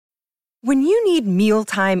When you need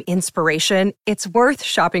mealtime inspiration, it's worth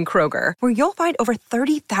shopping Kroger, where you'll find over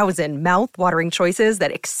 30,000 mouth-watering choices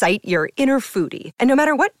that excite your inner foodie. And no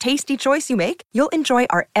matter what tasty choice you make, you'll enjoy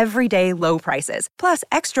our everyday low prices, plus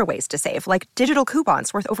extra ways to save, like digital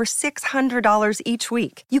coupons worth over $600 each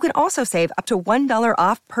week. You can also save up to $1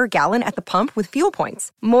 off per gallon at the pump with fuel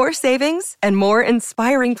points. More savings and more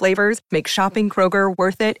inspiring flavors make shopping Kroger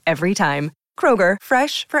worth it every time. Kroger,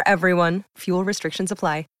 fresh for everyone. Fuel restrictions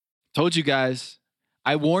apply. Told you guys.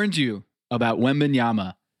 I warned you about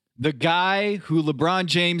Wembanyama. The guy who LeBron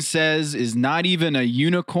James says is not even a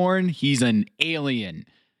unicorn. He's an alien.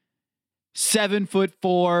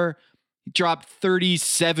 7'4", he dropped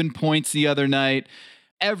 37 points the other night.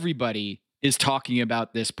 Everybody is talking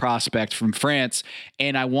about this prospect from France.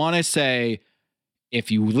 And I want to say,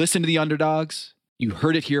 if you listen to the underdogs, you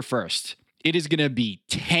heard it here first. It is going to be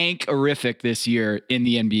tank-erific this year in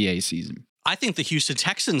the NBA season. I think the Houston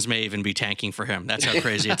Texans may even be tanking for him. That's how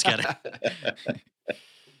crazy it's getting.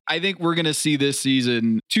 I think we're going to see this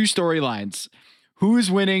season two storylines. Who's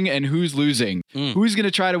winning and who's losing? Who's going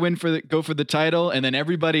to try to go for the title? And then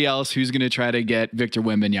everybody else who's going to try to get Victor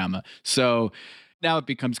Wembanyama. So now it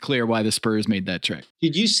becomes clear why the Spurs made that trick.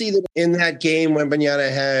 Did you see that in that game,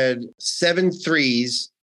 Wembanyama had 7 threes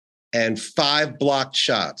and 5 blocked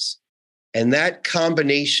shots? And that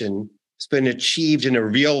combination has been achieved in a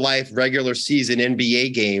real-life regular season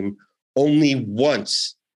NBA game only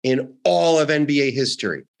once in all of NBA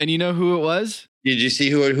history. And you know who it was? Did you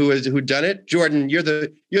see who done it? Jordan, you're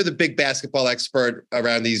the big basketball expert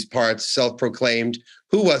around these parts, self-proclaimed.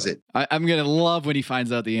 Who was it? I'm gonna love when he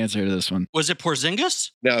finds out the answer to this one. Was it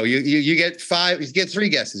Porzingis? No, you get 5. You get 3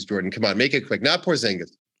 guesses, Jordan. Come on, make it quick. Not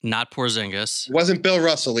Porzingis. Not Porzingis. It wasn't Bill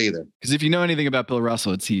Russell either. Because if you know anything about Bill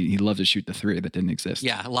Russell, it's he loved to shoot the 3 that didn't exist.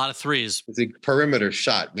 Yeah, a lot of threes. The perimeter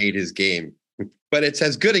shot made his game. But it's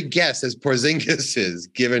as good a guess as Porzingis is,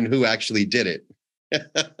 given who actually did it.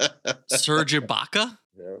 Serge Ibaka?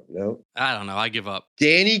 No. I don't know. I give up.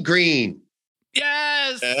 Danny Green.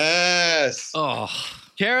 Yes. Oh,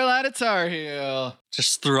 Carolina Tar Heel.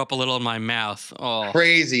 just threw up a little in my mouth. Oh,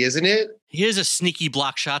 Crazy, isn't it? he is a sneaky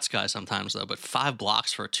block shots guy sometimes, though, but 5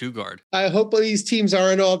 blocks for a 2-guard. I hope these teams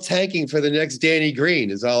aren't all tanking for the next Danny Green,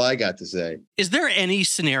 is all I got to say. Is there any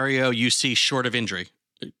scenario you see short of injury,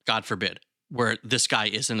 God forbid, where this guy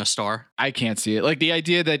isn't a star? I can't see it. Like the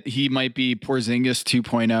idea that he might be Porzingis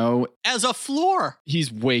 2.0. As a floor.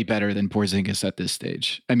 He's way better than Porzingis at this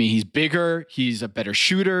stage. I mean, he's bigger. He's a better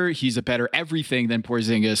shooter. He's a better everything than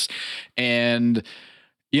Porzingis. And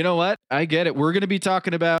you know what? I get it. We're going to be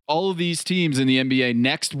talking about all of these teams in the NBA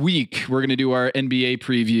next week. We're going to do our NBA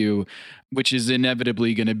preview, which is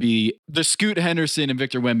inevitably going to be the Scoot Henderson and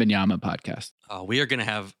Victor Wembanyama podcast. We are going to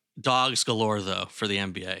have dogs galore, though, for the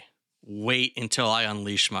NBA. Wait until I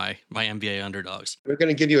unleash my NBA underdogs. We're going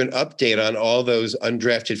to give you an update on all those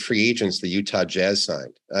undrafted free agents the Utah Jazz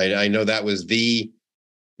signed. I know that was the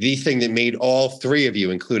thing that made all 3 of you,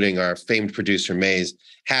 including our famed producer Mays,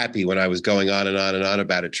 happy when I was going on and on and on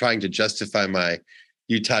about it, trying to justify my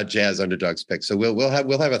Utah Jazz underdogs pick. So we'll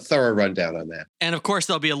have a thorough rundown on that. And of course,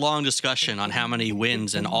 there'll be a long discussion on how many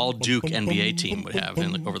wins an all-Duke NBA team would have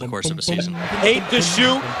over the course of a season. 8 to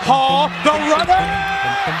shoot. Hall, the runner!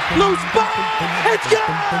 Loose ball! It's good!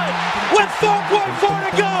 With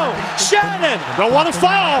 4.4 to go! Shannon! Don't want to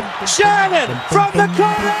foul! Shannon from the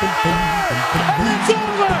corner! And it's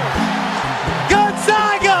over!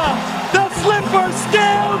 Gonzaga! The flipper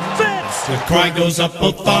still fits! The cry goes up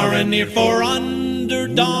both far and near for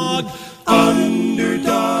underdog.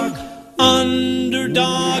 Underdog.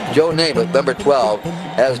 Underdog. Joe Namath, number 12,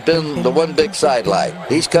 has been the one big sidelight.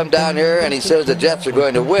 He's come down here and he says the Jets are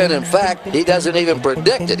going to win. In fact, he doesn't even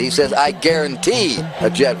predict it. He says, I guarantee a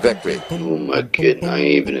Jet victory. Who am I kidding? I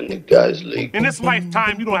ain't even in the guys' league. In this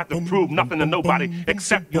lifetime, you don't have to prove nothing to nobody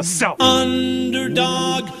except yourself.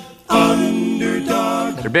 Underdog.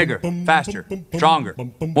 Underdog. They're bigger, faster, stronger,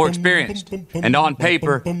 more experienced. And on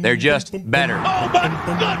paper, they're just better. Oh, my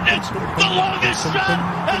goodness! The longest shot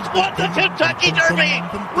has won the Kentucky Derby!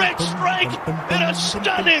 Rick Strike in a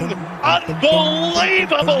stunning,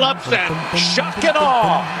 unbelievable upset! Shock and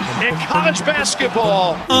awe in college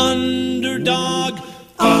basketball. Underdog.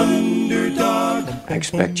 Underdog. I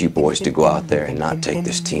expect you boys to go out there and not take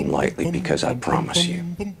this team lightly, because I promise you,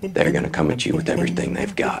 they're going to come at you with everything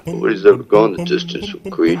they've got. Nobody's ever gone the distance with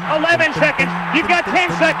Creed. 11 seconds. You've got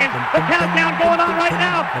 10 seconds. The countdown going on right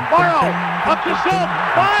now. Morrow up to Schultz.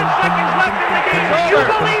 5 seconds left in the game. You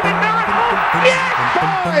believe in miracles? Yes!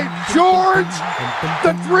 By George,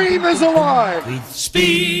 the dream is alive.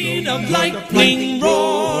 Speed of lightning,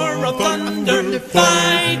 roar of thunder,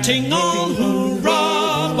 fighting all who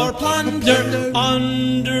roar. rob or plunder.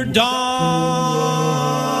 Underdog.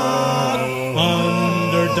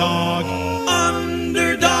 Underdog.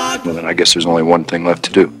 Underdog. Well, then I guess there's only one thing left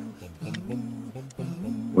to do.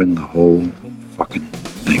 Win the whole fucking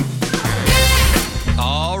thing.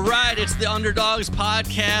 All right, it's the Underdogs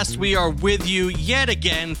podcast. We are with you yet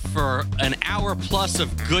again for an hour plus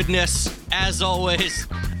of goodness. As always,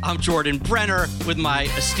 I'm Jordan Brenner with my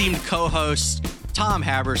esteemed co-hosts, Tom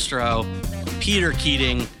Haberstroh, Peter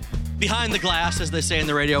Keating. Behind the glass, as they say in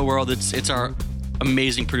the radio world, it's our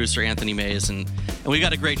amazing producer, Anthony Mays. And we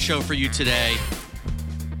got a great show for you today.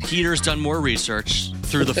 Peter's done more research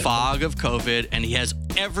through the fog of COVID, and he has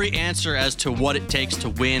every answer as to what it takes to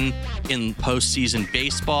win in postseason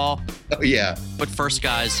baseball. Oh, yeah. But first,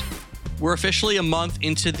 guys, we're officially a month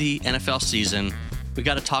into the NFL season. We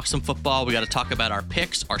got to talk some football. We got to talk about our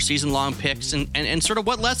picks, our season-long picks, and sort of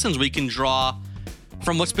what lessons we can draw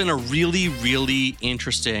from what's been a really, really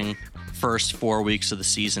interesting first 4 weeks of the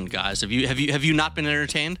season, guys. Have you not been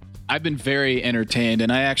entertained? I've been very entertained,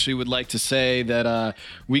 and I actually would like to say that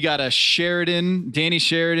we got a Danny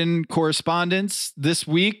Sheridan correspondence this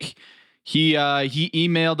week. He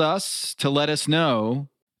emailed us to let us know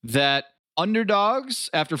that Underdogs,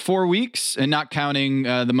 after 4 weeks, and not counting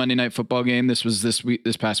the Monday Night Football game, this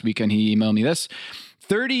past weekend, he emailed me this,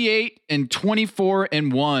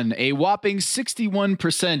 38-24-1, a whopping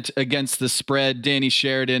 61% against the spread. Danny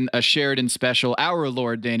Sheridan, a Sheridan special, our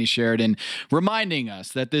Lord Danny Sheridan, reminding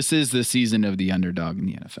us that this is the season of the underdog in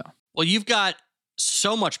the NFL. Well, you've got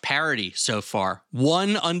so much parity so far.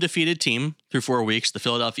 One undefeated team through 4 weeks, the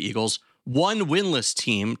Philadelphia Eagles. One winless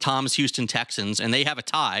team, Tom's Houston Texans, and they have a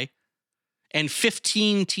tie. And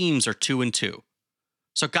 15 teams are 2-2.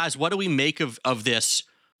 So, guys, what do we make of this?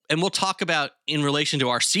 And we'll talk about in relation to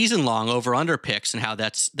our season-long over-under picks and how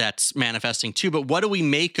that's manifesting too. But what do we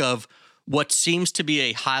make of what seems to be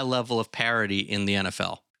a high level of parity in the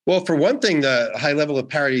NFL? Well, for one thing, the high level of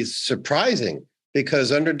parity is surprising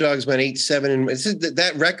because Underdogs went 8-7, and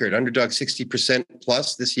that record, Underdog 60%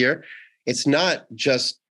 plus this year. It's not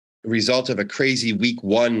just a result of a crazy week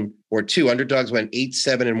 1 or 2. Underdogs went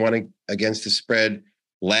 8-7-1 against the spread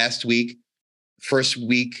last week. First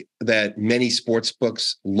week that many sports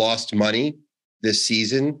books lost money this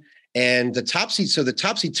season. And the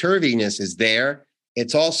topsy-turviness is there.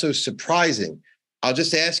 It's also surprising. I'll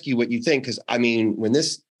just ask you what you think, because I mean, when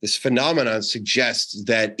this phenomenon suggests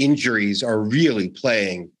that injuries are really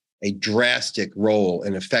playing a drastic role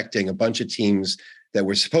in affecting a bunch of teams that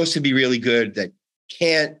were supposed to be really good, that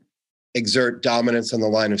can't exert dominance on the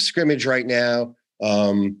line of scrimmage right now.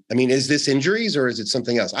 I mean, is this injuries or is it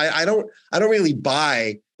something else? I don't really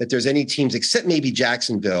buy that there's any teams except maybe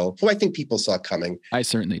Jacksonville, who I think people saw coming. I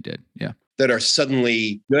certainly did. Yeah. That are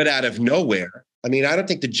suddenly good out of nowhere. I mean, I don't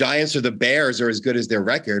think the Giants or the Bears are as good as their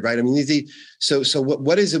record, right? I mean, so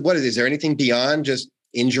what is it? Is there anything beyond just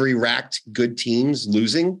injury racked good teams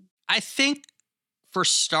losing? I think for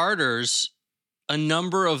starters, a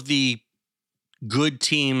number of the good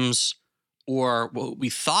teams, or what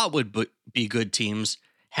we thought would be good teams,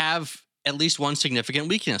 have at least one significant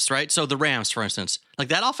weakness, right? So the Rams, for instance, like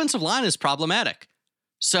that offensive line is problematic.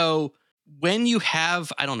 So when you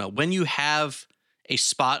have a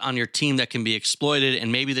spot on your team that can be exploited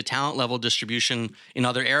and maybe the talent level distribution in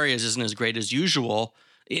other areas isn't as great as usual,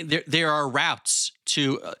 there are routes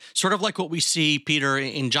to sort of like what we see, Peter,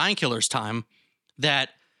 in Giant Killer's time, that,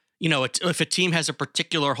 you know, if a team has a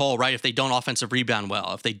particular hole, right, if they don't offensive rebound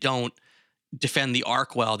well, if they don't defend the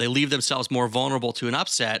arc well, they leave themselves more vulnerable to an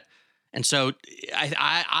upset. And so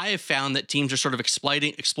I have found that teams are sort of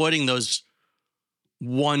exploiting those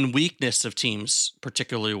one weakness of teams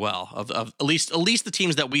particularly well, of at least the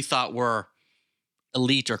teams that we thought were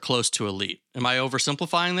elite or close to elite. Am I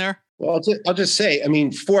oversimplifying there? Well, I'll just say, I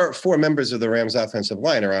mean, four members of the Rams offensive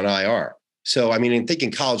line are on IR. So, I mean, in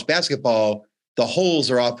thinking college basketball, the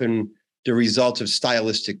holes are often the result of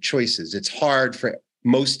stylistic choices. It's hard for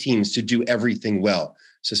most teams to do everything well.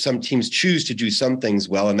 So some teams choose to do some things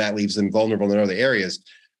well, and that leaves them vulnerable in other areas.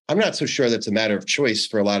 I'm not so sure that's a matter of choice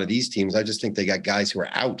for a lot of these teams. I just think they got guys who are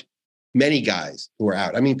out, many guys who are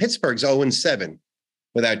out. I mean, Pittsburgh's 0-7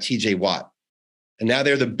 without TJ Watt. And now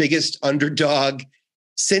they're the biggest underdog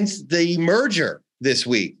since the merger this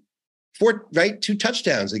week. 2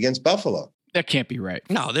 touchdowns against Buffalo. That can't be right.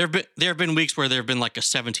 No, there have been weeks where there have been like a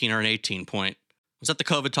 17 or an 18 point. Was that the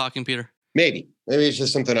COVID talking, Peter? Maybe it's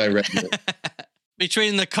just something I read.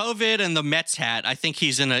 Between the COVID and the Mets hat, I think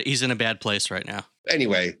he's in a bad place right now.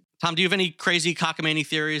 Anyway, Tom, do you have any crazy cockamamie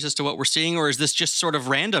theories as to what we're seeing, or is this just sort of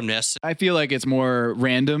randomness? I feel like it's more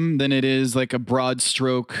random than it is like a broad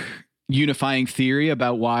stroke unifying theory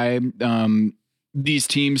about why these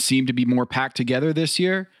teams seem to be more packed together this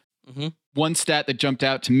year. Mm-hmm. One stat that jumped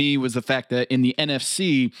out to me was the fact that in the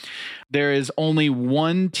NFC, there is only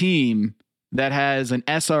one team that has an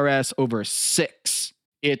SRS over 6.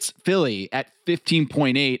 It's Philly at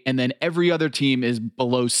 15.8, and then every other team is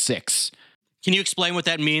below 6. Can you explain what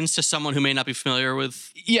that means to someone who may not be familiar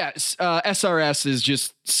with? Yes. SRS is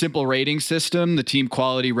just simple rating system, the team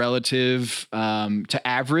quality relative to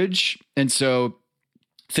average. And so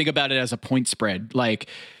think about it as a point spread. Like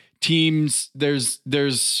teams, there's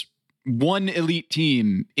one elite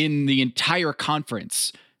team in the entire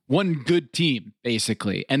conference, one good team,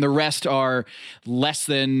 basically. And the rest are less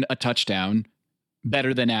than a touchdown,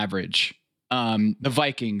 better than average. The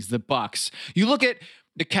Vikings, the Bucks. You look at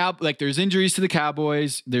the there's injuries to the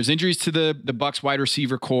Cowboys. There's injuries to the Bucks wide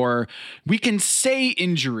receiver core. We can say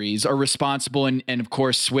injuries are responsible. And of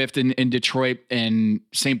course, Swift in Detroit and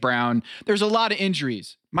St. Brown. There's a lot of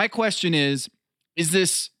injuries. My question is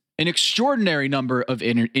this an extraordinary number of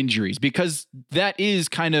injuries? Because that is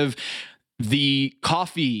kind of the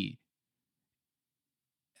coffee.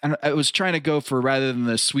 And I was trying to go for rather than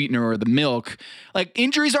the sweetener or the milk. Like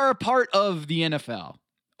injuries are a part of the NFL.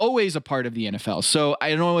 Always a part of the NFL. So I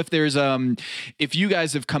don't know if there's if you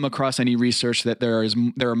guys have come across any research that there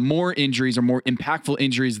are more injuries or more impactful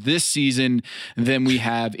injuries this season than we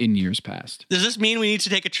have in years past. Does this mean we need to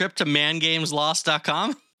take a trip to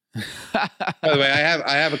mangameslost.com? By the way,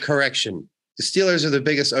 I have a correction. The Steelers are the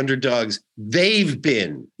biggest underdogs they've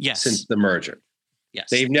been since the merger. Yes.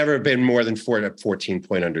 They've never been more than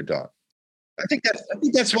 14-point underdog. I think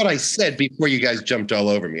that's what I said before you guys jumped all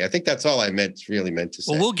over me. I think that's all I really meant to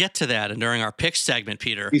say. Well, we'll get to that during our pick segment,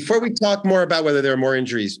 Peter. Before we talk more about whether there are more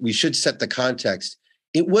injuries, we should set the context.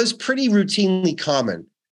 It was pretty routinely common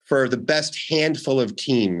for the best handful of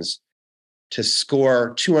teams to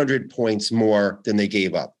score 200 points more than they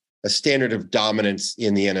gave up, a standard of dominance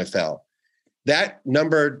in the NFL. That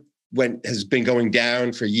number has been going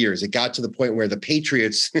down for years. It got to the point where the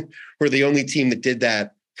Patriots were the only team that did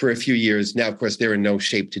that for a few years. Now, of course, they're in no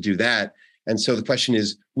shape to do that. And so the question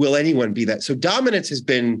is, will anyone be that? So dominance has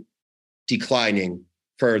been declining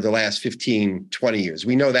for the last 15, 20 years.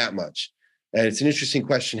 We know that much. And it's an interesting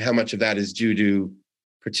question how much of that is due to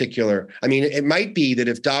it might be that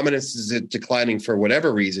if dominance is declining for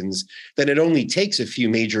whatever reasons, then it only takes a few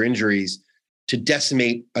major injuries to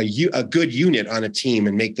decimate a good unit on a team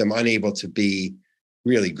and make them unable to be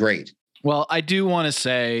really great. Well, I do want to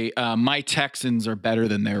say my Texans are better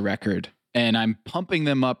than their record, and I'm pumping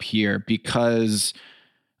them up here because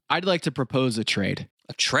I'd like to propose a trade.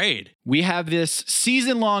 A trade? We have this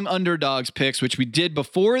season-long underdogs picks, which we did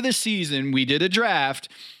before the season. We did a draft,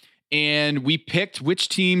 and we picked which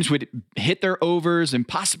teams would hit their overs and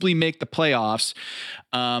possibly make the playoffs.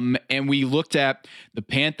 And we looked at the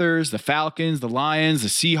Panthers, the Falcons, the Lions, the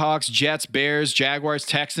Seahawks, Jets, Bears, Jaguars,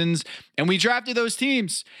 Texans, and we drafted those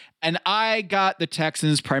teams. And I got the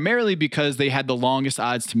Texans primarily because they had the longest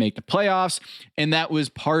odds to make the playoffs. And that was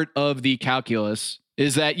part of the calculus,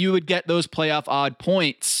 is that you would get those playoff odd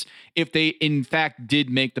points if they in fact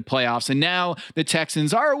did make the playoffs. And now the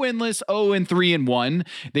Texans are winless, 0-3-1.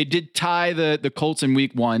 They did tie the Colts in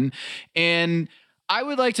week 1. And I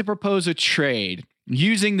would like to propose a trade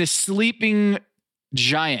using the sleeping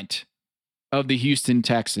giant of the Houston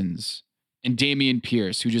Texans and Dameon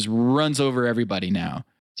Pierce, who just runs over everybody now.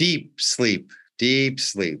 Deep sleep.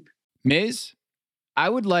 Maze, I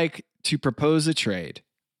would like to propose a trade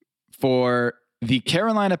for the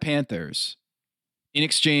Carolina Panthers in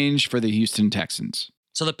exchange for the Houston Texans.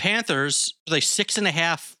 So the Panthers, they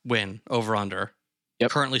 6.5 win over under,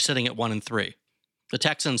 currently sitting at 1-3. The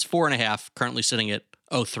Texans 4.5, currently sitting at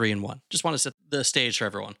 0-3-1. Just want to set the stage for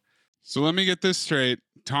everyone. So let me get this straight.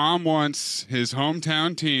 Tom wants his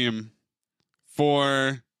hometown team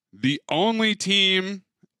for the only team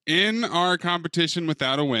in our competition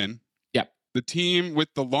without a win. Yep. The team with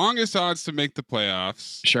the longest odds to make the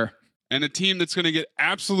playoffs. Sure. And a team that's going to get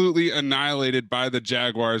absolutely annihilated by the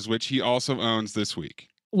Jaguars, which he also owns this week.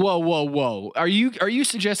 Whoa. Are you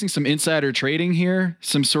suggesting some insider trading here?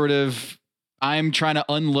 Some sort of, I'm trying to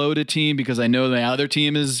unload a team because I know the other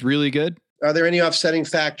team is really good? Are there any offsetting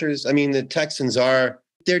factors? I mean, the Texans they're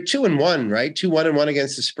 2-1, right? 2-1-1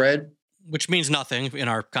 against the spread. Which means nothing in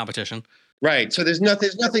our competition. Right. So there's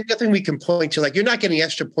nothing we can point to. Like, you're not getting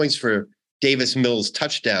extra points for Davis Mills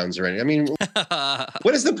touchdowns or anything. I mean,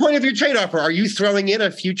 what is the point of your trade offer? Are you throwing in a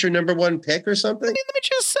future number 1 pick or something? Let me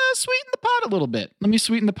just sweeten the pot a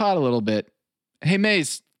little bit. Hey,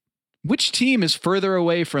 Maze, which team is further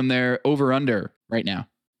away from their over-under right now?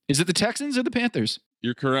 Is it the Texans or the Panthers?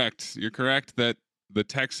 You're correct. You're correct that the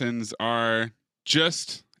Texans are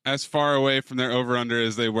just as far away from their over-under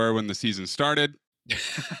as they were when the season started.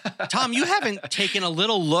 Tom, you haven't taken a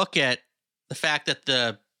little look at the fact that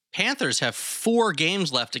the Panthers have 4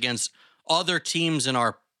 games left against other teams in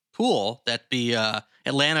our pool, that be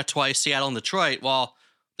Atlanta twice, Seattle and Detroit, while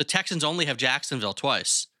the Texans only have Jacksonville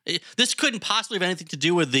twice. This couldn't possibly have anything to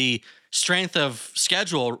do with the strength of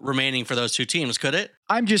schedule remaining for those two teams, could it?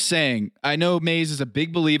 I'm just saying, I know Mays is a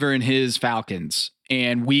big believer in his Falcons.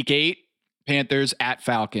 And week 8, Panthers at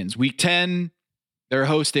Falcons. Week 10, they're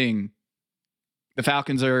hosting. The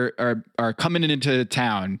Falcons are coming into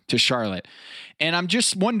town to Charlotte. And I'm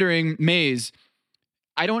just wondering, Mays,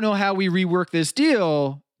 I don't know how we rework this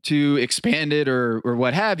deal to expand it or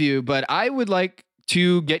what have you, but I would like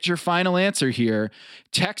to get your final answer here.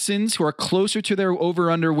 Texans, who are closer to their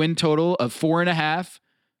over-under win total of 4.5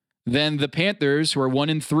 than the Panthers, who are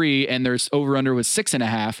 1-3, and their over-under was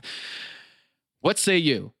 6.5. What say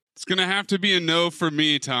you? It's going to have to be a no for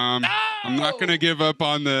me, Tom. No! I'm not going to give up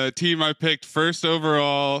on the team I picked first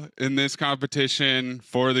overall in this competition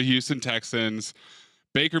for the Houston Texans.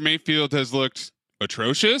 Baker Mayfield has looked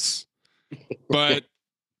atrocious, but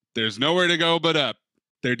there's nowhere to go but up.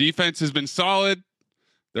 Their defense has been solid.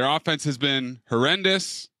 Their offense has been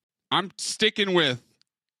horrendous. I'm sticking with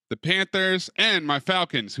the Panthers and my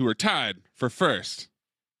Falcons, who are tied for first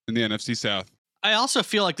in the NFC South. I also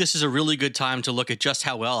feel like this is a really good time to look at just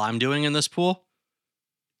how well I'm doing in this pool.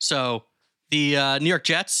 So the New York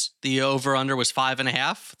Jets, the over-under was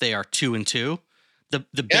 5.5. They are 2-2. The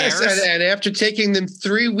Bears. Yes, and after taking them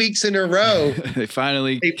 3 weeks in a row, they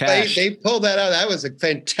finally they pulled that out. That was a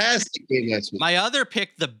fantastic game last week. My other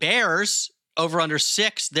pick, the Bears, over-under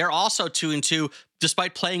 6. They're also 2-2,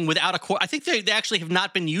 despite playing without a quarterback. I think they actually have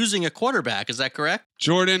not been using a quarterback. Is that correct?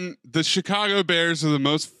 Jordan, the Chicago Bears are the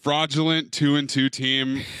most fraudulent 2-2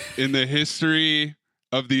 team in the history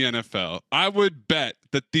of the NFL. I would bet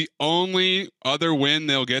that the only other win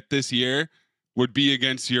they'll get this year would be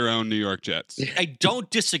against your own New York Jets. I don't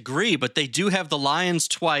disagree, but they do have the Lions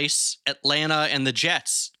twice, Atlanta, and the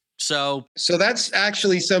Jets. So that's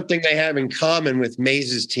actually something they have in common with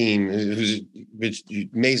Mays' team, which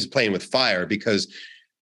Mays is playing with fire, because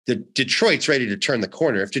the Detroit's ready to turn the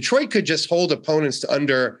corner. If Detroit could just hold opponents to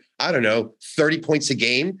under, 30 points a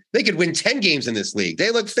game, they could win 10 games in this league.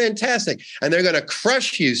 They look fantastic. And they're going to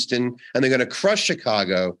crush Houston, and they're going to crush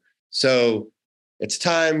Chicago. So it's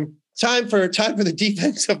time for the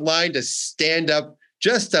defensive line to stand up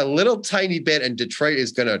just a little tiny bit, and Detroit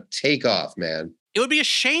is going to take off, man. It would be a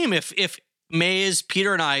shame if Mays,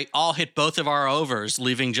 Peter, and I all hit both of our overs,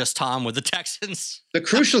 leaving just Tom with the Texans. The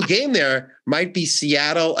crucial game there might be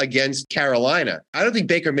Seattle against Carolina. I don't think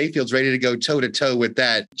Baker Mayfield's ready to go toe-to-toe with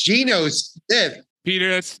that. Geno Smith.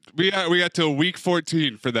 Peter, we got till week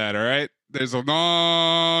 14 for that, all right? There's a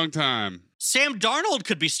long time. Sam Darnold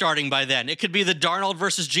could be starting by then. It could be the Darnold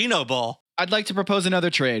versus Geno Bowl. I'd like to propose another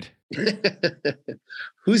trade.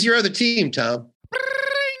 Who's your other team, Tom?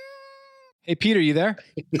 Hey, Peter, you there?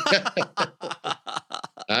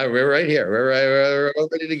 We're right here. We're all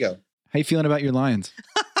ready to go. How you feeling about your Lions?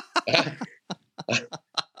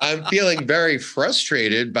 I'm feeling very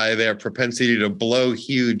frustrated by their propensity to blow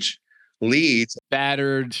huge leads.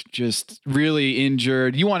 Battered, just really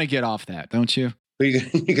injured. You want to get off that, don't you? Are you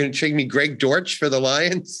going to trade me Greg Dortch for the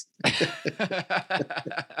Lions?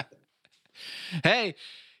 Hey,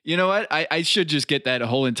 you know what? I should just get that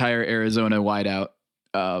whole entire Arizona wideout.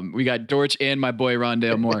 We got Dortch and my boy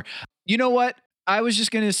Rondale Moore. You know what? I was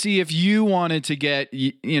just going to see if you wanted to get,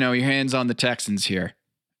 your hands on the Texans here.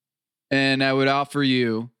 And I would offer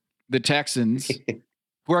you the Texans,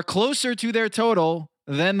 who are closer to their total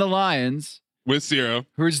than the Lions. With 0.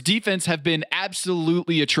 Whose defense have been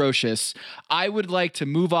absolutely atrocious. I would like to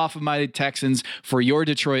move off of my Texans for your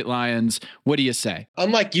Detroit Lions. What do you say?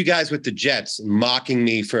 Unlike you guys with the Jets mocking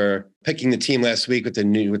me for picking the team last week with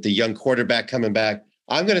the young quarterback coming back,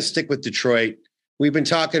 I'm going to stick with Detroit. We've been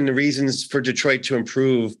talking the reasons for Detroit to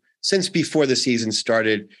improve since before the season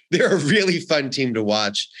started. They're a really fun team to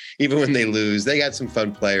watch, even when they lose. They got some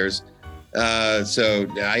fun players. So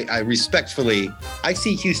I respectfully, I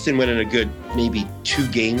see Houston winning a good maybe 2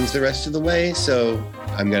 games the rest of the way. So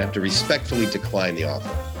I'm going to have to respectfully decline the offer.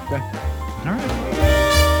 Okay. All right.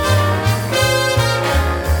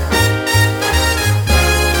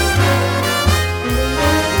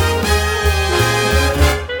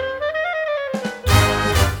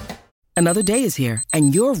 Another day is here,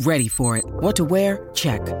 and you're ready for it. What to wear?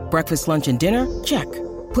 Check. Breakfast, lunch, and dinner? Check.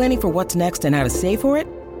 Planning for what's next and how to save for it?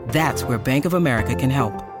 That's where Bank of America can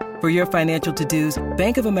help. For your financial to-dos,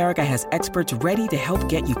 Bank of America has experts ready to help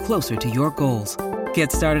get you closer to your goals.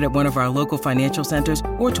 Get started at one of our local financial centers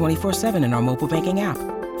or 24/7 in our mobile banking app.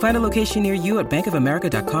 Find a location near you at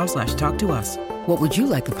bankofamerica.com/talktous. What would you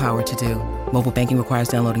like the power to do? Mobile banking requires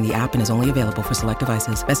downloading the app and is only available for select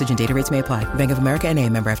devices. Message and data rates may apply. Bank of America N.A.,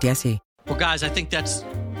 member FDIC. Well, guys, I think that's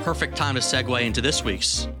perfect time to segue into this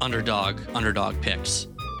week's underdog picks.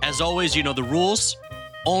 As always, you know the rules.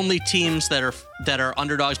 Only teams that are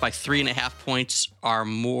underdogs by 3.5 points or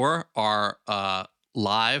more are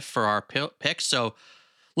live for our picks. So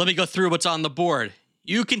let me go through what's on the board.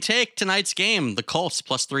 You can take tonight's game, the Colts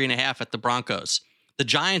plus 3.5 at the Broncos. The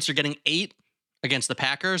Giants are getting 8 against the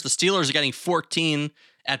Packers. The Steelers are getting 14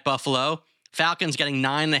 at Buffalo. Falcons getting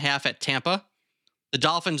 9.5 at Tampa. The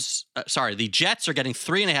Jets are getting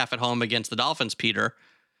 3.5 at home against the Dolphins, Peter.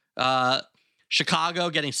 Chicago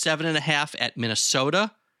getting 7.5 at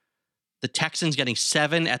Minnesota. The Texans getting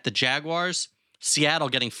 7 at the Jaguars. Seattle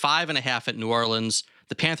getting 5.5 at New Orleans.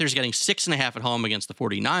 The Panthers getting 6.5 at home against the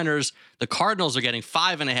 49ers. The Cardinals are getting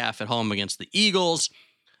 5.5 at home against the Eagles.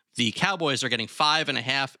 The Cowboys are getting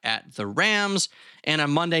 5.5 at the Rams. And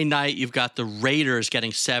on Monday night, you've got the Raiders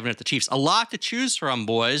getting 7 at the Chiefs. A lot to choose from,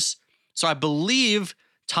 boys. So I believe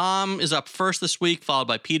Tom is up first this week, followed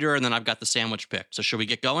by Peter, and then I've got the sandwich pick. So should we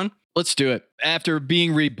get going? Let's do it. After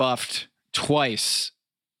being rebuffed twice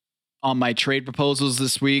on my trade proposals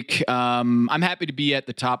this week, I'm happy to be at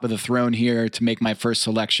the top of the throne here to make my first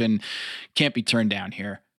selection. Can't be turned down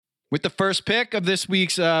here. With the first pick of this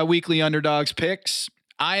week's weekly underdogs picks,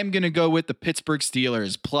 I am going to go with the Pittsburgh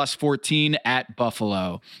Steelers plus 14 at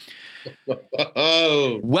Buffalo.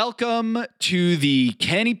 Welcome to the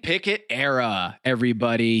Kenny Pickett era,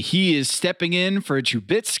 everybody. He is stepping in for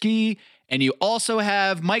Trubisky, and you also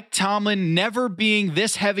have Mike Tomlin never being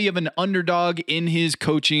this heavy of an underdog in his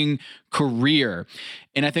coaching career.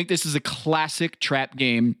 And I think this is a classic trap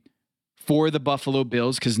game for the Buffalo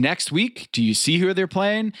Bills, because next week, do you see who they're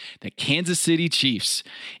playing? The Kansas City Chiefs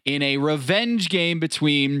in a revenge game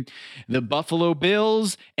between the Buffalo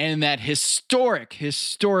Bills and that historic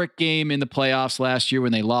game in the playoffs last year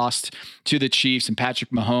when they lost to the Chiefs and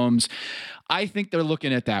Patrick Mahomes. I think they're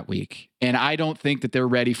looking at that week, and I don't think that they're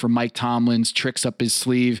ready for Mike Tomlin's tricks up his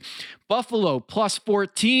sleeve. Buffalo plus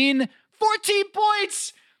 14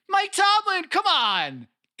 points. Mike Tomlin, come on.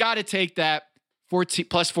 Got to take that.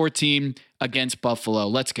 14 against Buffalo.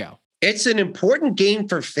 Let's go. It's an important game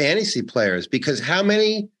for fantasy players because how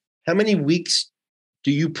many weeks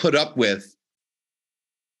do you put up with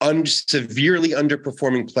severely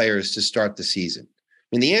underperforming players to start the season?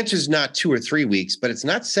 I mean, the answer is not 2 or 3 weeks, but it's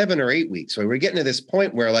not 7 or 8 weeks. So we're getting to this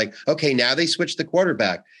point where, like, okay, now they switch the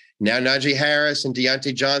quarterback. Now Najee Harris and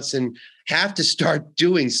Deontay Johnson have to start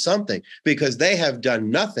doing something because they have done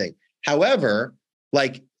nothing. However,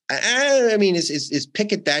 like, I mean, is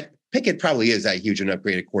Pickett that? Pickett probably is that huge an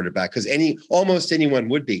upgraded quarterback because almost anyone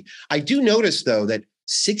would be. I do notice though that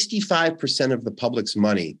 65% of the public's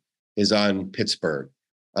money is on Pittsburgh.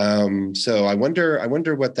 So I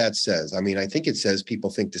wonder what that says. I mean, I think it says people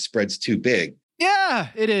think the spread's too big. Yeah,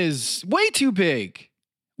 it is way too big.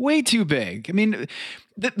 Way too big. I mean,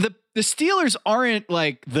 the Steelers aren't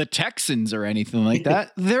like the Texans or anything like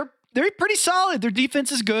that. They're pretty solid. Their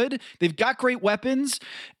defense is good. They've got great weapons.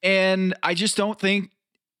 And I just don't think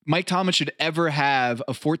Mike Tomlin should ever have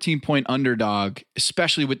a 14-point underdog,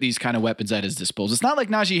 especially with these kind of weapons at his disposal. It's not like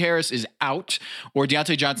Najee Harris is out or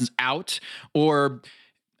Deontay Johnson's out, or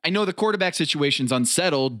I know the quarterback situation's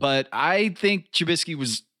unsettled, but I think Trubisky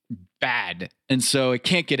was bad. And so it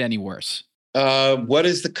can't get any worse. What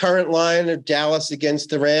is the current line of Dallas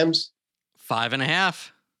against the Rams?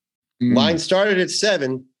 5.5. Line started at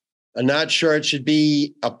 7. I'm not sure it should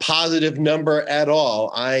be a positive number at all.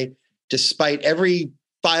 Despite every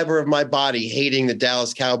fiber of my body hating the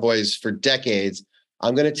Dallas Cowboys for decades,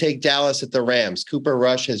 I'm going to take Dallas at the Rams. Cooper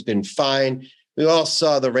Rush has been fine. We all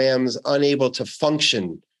saw the Rams unable to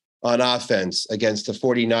function on offense against the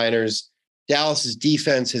 49ers. Dallas's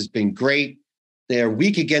defense has been great. They are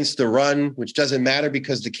weak against the run, which doesn't matter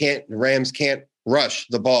because the Rams can't rush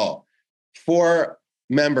the ball. 4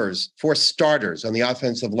 starters on the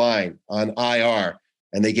offensive line on IR,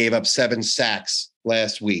 and they gave up 7 sacks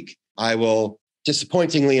last week. I will,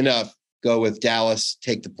 disappointingly enough, go with Dallas,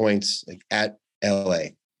 take the points at LA.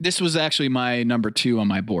 This was actually my number 2 on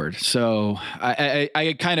my board. So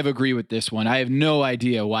I kind of agree with this one. I have no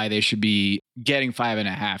idea why they should be getting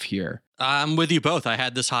 5.5 here. I'm with you both. I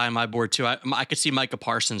had this high on my board too. I could see Micah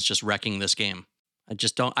Parsons just wrecking this game.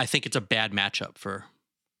 I think it's a bad matchup for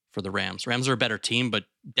the Rams. Rams are a better team, but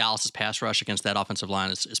Dallas's pass rush against that offensive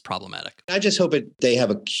line is problematic. I just hope they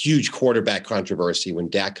have a huge quarterback controversy when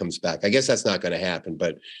Dak comes back. I guess that's not going to happen,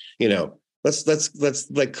 but let's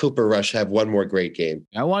let Cooper Rush have one more great game.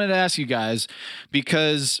 I wanted to ask you guys,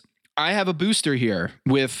 because I have a booster here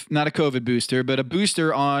with not a COVID booster, but a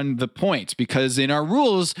booster on the points, because in our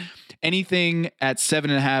rules, anything at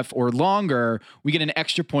 7.5 or longer, we get an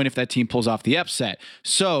extra point if that team pulls off the upset.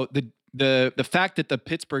 So the fact that the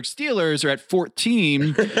Pittsburgh Steelers are at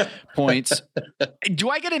 14 points, do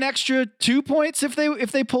I get an extra 2 points if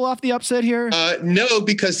they pull off the upset here? No,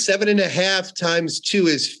 because 7.5 times 2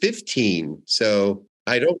 is 15. So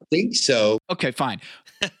I don't think so. Okay, fine.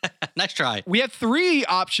 Nice try. We had 3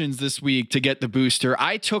 options this week to get the booster.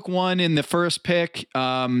 I took one in the first pick.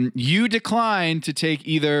 You declined to take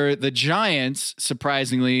either the Giants,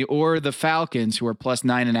 surprisingly, or the Falcons, who are plus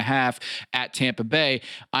 9.5 at Tampa Bay.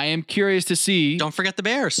 I am curious to see. Don't forget the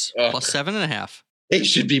Bears, plus 7.5. They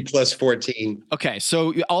should be plus 14. Okay,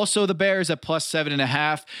 so also the Bears at plus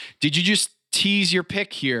 7.5. Did you just tease your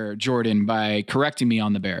pick here, Jordan, by correcting me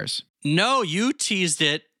on the Bears? No, you teased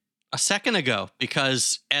it a second ago,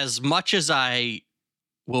 because as much as I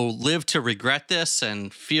will live to regret this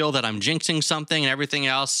and feel that I'm jinxing something and everything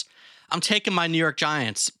else, I'm taking my New York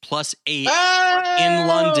Giants plus 8 in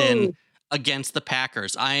London against the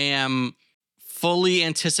Packers. I am fully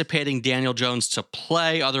anticipating Daniel Jones to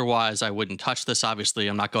play. Otherwise, I wouldn't touch this. Obviously,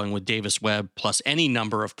 I'm not going with Davis Webb plus any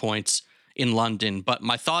number of points in London. But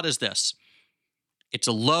my thought is this. It's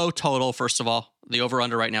a low total, first of all. The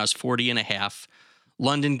over-under right now is 40.5.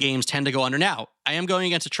 London games tend to go under. Now, I am going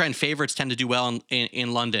against a trend. Favorites tend to do well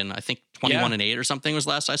in London. I think 21-8 or something was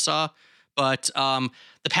last I saw. But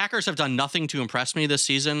the Packers have done nothing to impress me this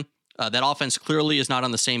season. That offense clearly is not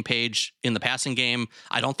on the same page in the passing game.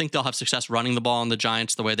 I don't think they'll have success running the ball on the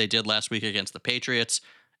Giants the way they did last week against the Patriots.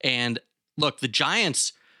 And look, the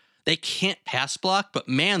Giants, they can't pass block, but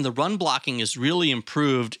man, the run blocking is really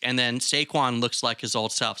improved. And then Saquon looks like his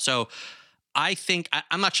old self. So I think,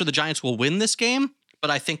 I'm not sure the Giants will win this game, but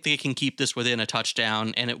I think they can keep this within a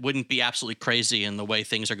touchdown, and it wouldn't be absolutely crazy in the way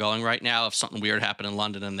things are going right now if something weird happened in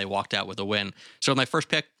London and they walked out with a win. So my first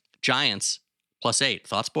pick, Giants, plus 8.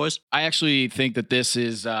 Thoughts, boys? I actually think that this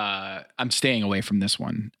is, I'm staying away from this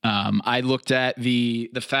one. I looked at the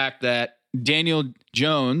fact that Daniel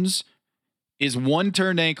Jones is one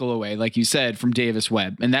turned ankle away, like you said, from Davis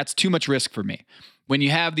Webb, and that's too much risk for me. When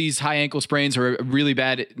you have these high ankle sprains or really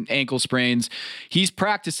bad ankle sprains, he's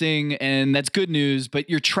practicing, and that's good news, but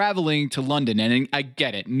you're traveling to London, and I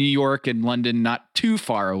get it. New York and London, not too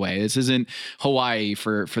far away. This isn't Hawaii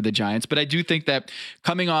for the Giants, but I do think that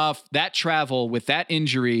coming off that travel with that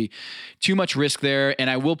injury, too much risk there. And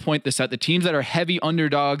I will point this out. The teams that are heavy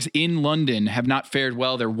underdogs in London have not fared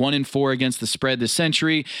well. They're 1-4 against the spread this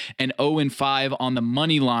century and 0-5 on the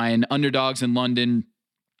money line. Underdogs in London,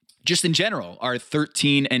 just in general, are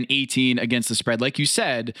 13-18 against the spread. Like you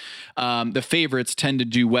said, the favorites tend to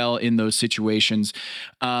do well in those situations.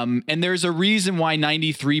 And there's a reason why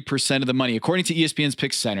 93% of the money, according to ESPN's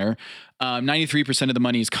Pick Center, 93% of the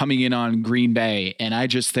money is coming in on Green Bay. And I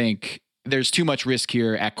just think there's too much risk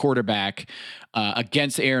here at quarterback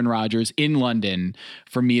against Aaron Rodgers in London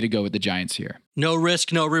for me to go with the Giants here. No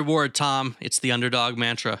risk, no reward, Tom. It's the underdog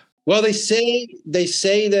mantra. Well, they say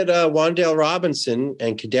that Wan'Dale Robinson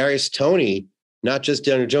and Kadarius Toney, not just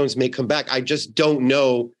Daniel Jones, may come back. I just don't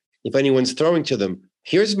know if anyone's throwing to them.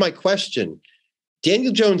 Here's my question: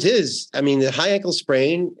 Daniel Jones the high ankle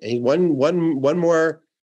sprain. He one more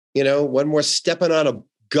stepping on a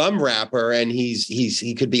gum wrapper, and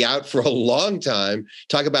he could be out for a long time.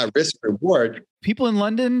 Talk about risk reward. People in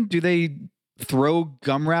London, do they throw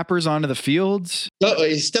gum wrappers onto the fields? No,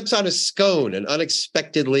 he steps on a scone and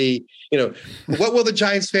unexpectedly, what will the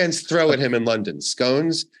Giants fans throw at him in London?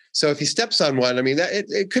 Scones. So if he steps on one,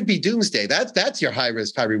 it could be doomsday. That's your high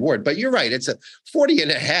risk, high reward. But you're right. It's a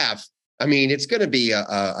 40.5. It's going to be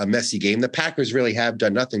a messy game. The Packers really have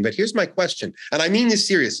done nothing. But here's my question, and I mean this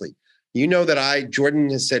seriously. You know that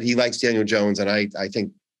Jordan has said he likes Daniel Jones, and I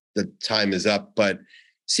think the time is up. But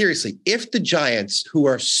seriously, if the Giants, who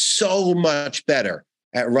are so much better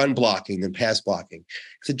at run blocking than pass blocking,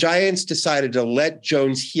 if the Giants decided to let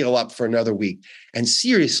Jones heal up for another week and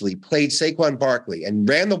seriously played Saquon Barkley and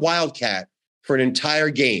ran the Wildcat for an entire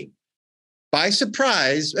game by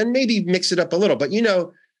surprise, and maybe mix it up a little, but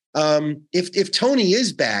if Toney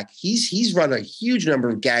is back, he's run a huge number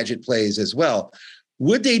of gadget plays as well.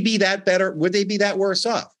 Would they be that better? Would they be that worse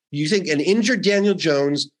off? You think an injured Daniel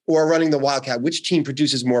Jones or running the Wildcat, which team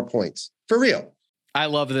produces more points? For real. I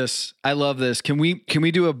love this. Can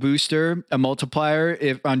we do a booster, a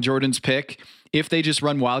multiplier on Jordan's pick? If they just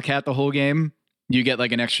run Wildcat the whole game, you get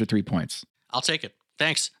like an extra 3 points. I'll take it.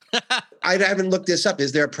 Thanks. I haven't looked this up.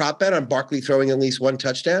 Is there a prop bet on Barkley throwing at least one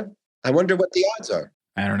touchdown? I wonder what the odds are.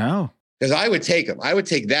 I don't know. Because I would take him. I would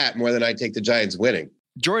take that more than I'd take the Giants winning.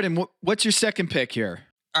 Jordan, what's your second pick here?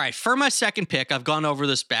 All right, for my second pick, I've gone over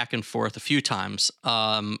this back and forth a few times,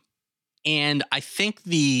 and I think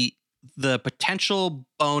the potential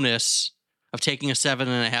bonus of taking a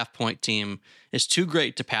 7.5 point team is too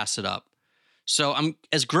great to pass it up. So I'm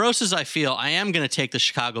as gross as I feel. I am going to take the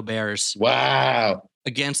Chicago Bears. Wow.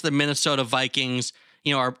 Against the Minnesota Vikings.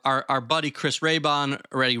 You know, our buddy Chris Raybon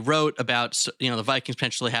already wrote about, the Vikings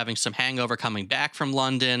potentially having some hangover coming back from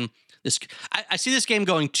London. I see this game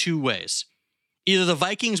going two ways. Either the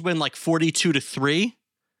Vikings win like 42-3,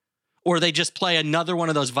 or they just play another one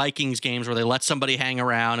of those Vikings games where they let somebody hang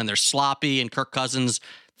around and they're sloppy and Kirk Cousins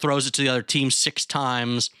throws it to the other team 6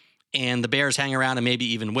 times and the Bears hang around and maybe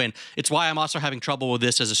even win. It's why I'm also having trouble with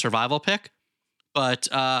this as a survival pick. But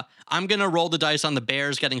I'm going to roll the dice on the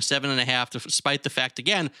Bears getting 7.5, despite the fact,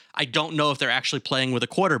 again, I don't know if they're actually playing with a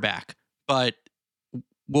quarterback, but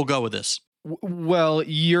we'll go with this. Well,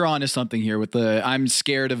 you're onto something here I'm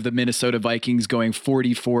scared of the Minnesota Vikings going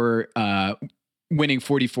 44, winning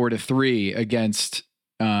 44-3 against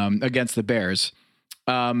the Bears.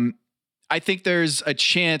 I think there's a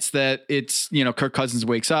chance that it's, Kirk Cousins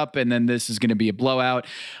wakes up and then this is going to be a blowout.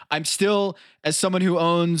 I'm still, as someone who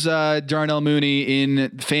owns Darnell Mooney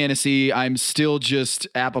in fantasy, I'm still just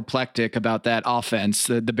apoplectic about that offense,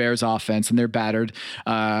 the Bears offense, and they're battered.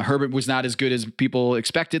 Herbert was not as good as people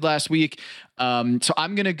expected last week. So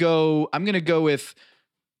I'm going to go with,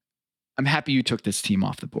 I'm happy you took this team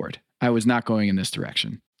off the board. I was not going in this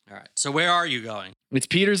direction. All right. So where are you going? It's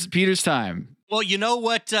Peter's time. Well, you know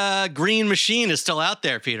what? Green Machine is still out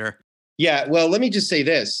there, Peter. Yeah. Well, let me just say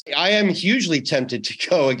this. I am hugely tempted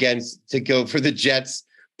to go for the Jets,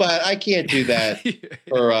 but I can't do that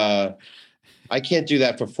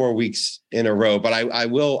for 4 weeks in a row. But I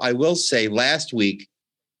will say last week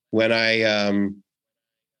when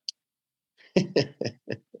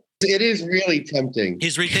it is really tempting.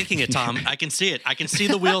 He's rethinking it, Tom. I can see it. I can see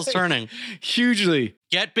the wheels turning. Hugely.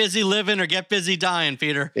 Get busy living or get busy dying,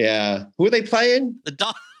 Peter. Yeah. Who are they playing?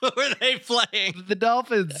 Who are they playing? The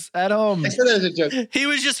Dolphins at home. I said that as a joke. He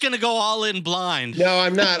was just going to go all in blind. No,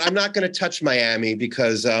 I'm not. I'm not going to touch Miami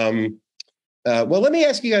because, well, let me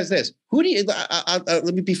ask you guys this. Who do you,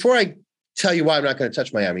 before I tell you why I'm not going to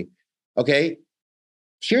touch Miami, okay?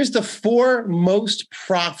 Here's the 4 most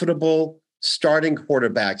profitable starting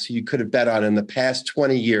quarterbacks who you could have bet on in the past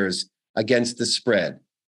 20 years against the spread.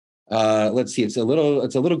 Let's see. It's a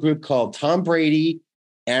little group called Tom Brady,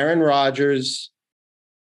 Aaron Rodgers,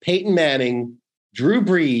 Peyton Manning, Drew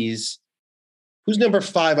Brees. Who's number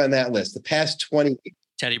 5 on that list? The past 20.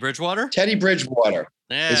 Teddy Bridgewater. Yeah.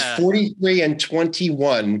 Is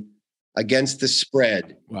 43-21 against the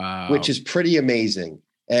spread. Wow. Which is pretty amazing.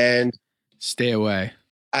 And stay away.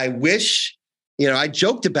 I wish, I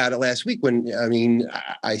joked about it last week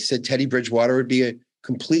I said Teddy Bridgewater would be a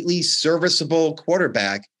completely serviceable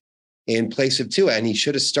quarterback in place of Tua, and he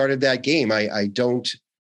should have started that game. I don't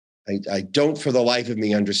for the life of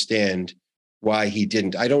me understand why he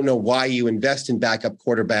didn't. I don't know why you invest in backup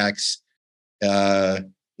quarterbacks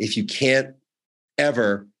if you can't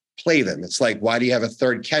ever play them. It's like, why do you have a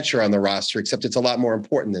third catcher on the roster? Except it's a lot more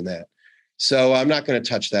important than that. So I'm not going to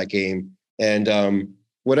touch that game. And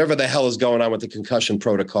whatever the hell is going on with the concussion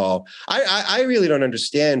protocol, I really don't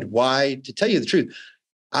understand why, to tell you the truth,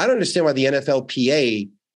 I don't understand why the NFLPA,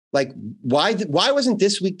 why wasn't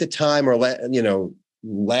this week the time, or,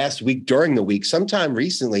 last week during the week, sometime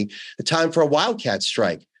recently, the time for a wildcat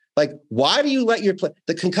strike? Why do you let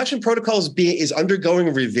the concussion protocol is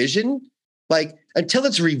undergoing revision? Until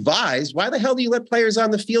it's revised, why the hell do you let players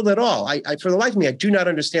on the field at all? I for the life of me, I do not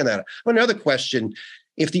understand that. Another question.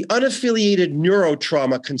 If the unaffiliated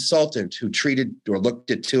neurotrauma consultant who treated or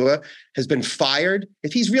looked at Tua has been fired,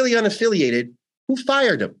 if he's really unaffiliated, who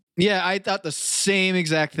fired him? Yeah, I thought the same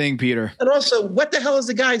exact thing, Peter. And also, what the hell is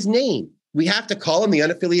the guy's name? We have to call him the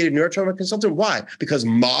unaffiliated neurotrauma consultant. Why? Because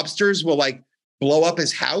mobsters will blow up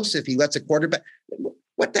his house if he lets a quarterback.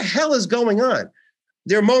 What the hell is going on?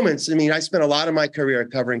 There are moments, I spent a lot of my career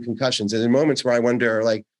covering concussions, and there are moments where I wonder,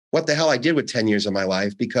 what the hell I did with 10 years of my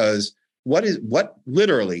life, because what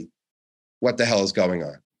the hell is going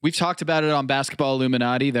on? We've talked about it on Basketball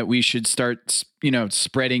Illuminati that we should start,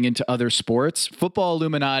 spreading into other sports. Football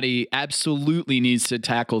Illuminati absolutely needs to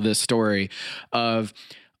tackle this story of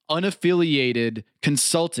unaffiliated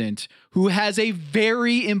consultant who has a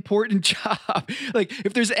very important job.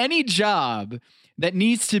 If there's any job that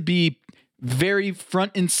needs to be very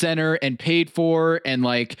front and center and paid for and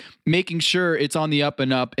making sure it's on the up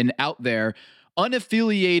and up and out there,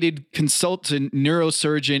 unaffiliated consultant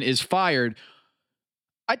neurosurgeon is fired.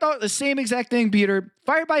 I thought the same exact thing, Peter.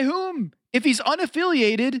 Fired by whom? If he's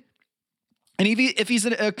unaffiliated And if he's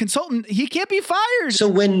a consultant, he can't be fired. So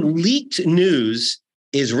when leaked news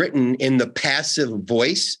is written in the passive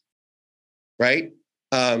voice, right,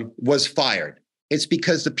 was fired, it's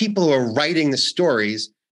because the people who are writing the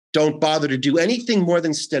stories don't bother to do anything more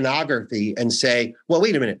than stenography and say, well,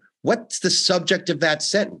 wait a minute, what's the subject of that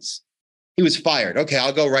sentence? He was fired. Okay,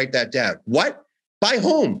 I'll go write that down. What? By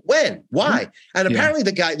whom? When? Why? And apparently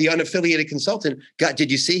the guy, the unaffiliated consultant,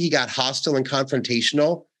 did you see he got hostile and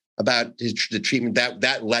confrontational about the treatment?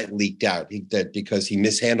 That leaked out that because he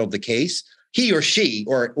mishandled the case. He or she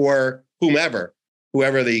or whoever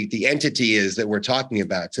the entity is that we're talking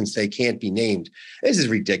about, since they can't be named. This is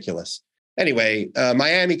ridiculous. Anyway,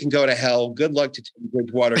 Miami can go to hell. Good luck to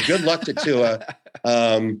Bridgewater. Good luck to Tua.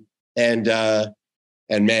 And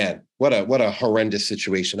man, what a horrendous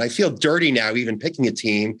situation. I feel dirty now even picking a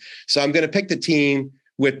team. So I'm going to pick the team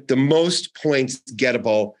with the most points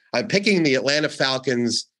gettable. I'm picking the Atlanta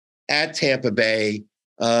Falcons at Tampa Bay.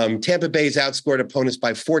 Tampa Bay's outscored opponents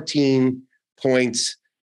by 14 points.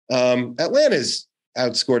 Atlanta's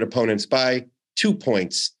outscored opponents by 2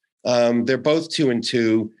 points. They're both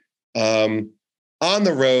 2-2. On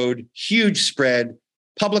the road, huge spread.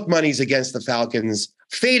 Public money's against the Falcons,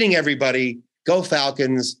 fading everybody. Go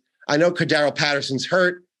Falcons. I know Cordero Patterson's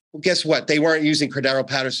hurt. Well, guess what? They weren't using Cordero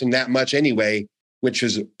Patterson that much anyway, which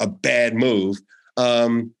was a bad move.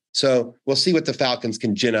 So we'll see what the Falcons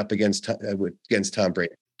can gin up against Tom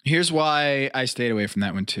Brady. Here's why I stayed away from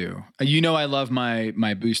that one too. I love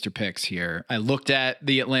my booster picks here. I looked at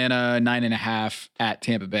the Atlanta 9.5 at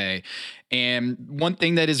Tampa Bay. And one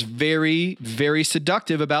thing that is very, very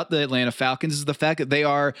seductive about the Atlanta Falcons is the fact that they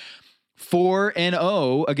are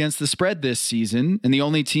 4-0 against the spread this season. And the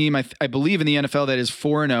only team I believe in the NFL that is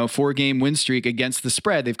 4-0, 4-game win streak against the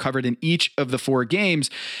spread. They've covered in each of the 4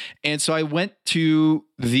 games. And so I went to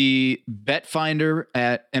the bet finder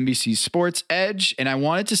at NBC Sports Edge, and I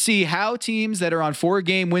wanted to see how teams that are on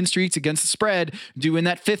 4-game win streaks against the spread do in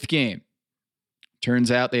that 5th game.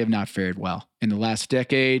 Turns out they have not fared well in the last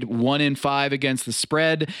decade. 1-5 against the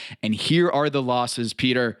spread. And here are the losses,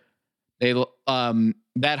 Peter. They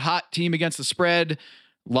that hot team against the spread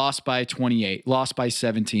lost by 28, lost by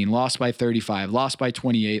 17, lost by 35, lost by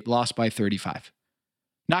 28, lost by 35.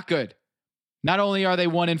 Not good. Not only are they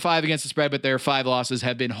 1-5 against the spread, but their 5 losses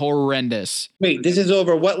have been horrendous. Wait, this is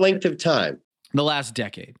over what length of time? The last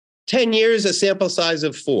decade. 10 years, a sample size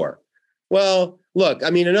of 4. Well, look, I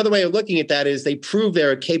mean, another way of looking at that is they prove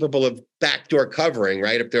they're capable of backdoor covering,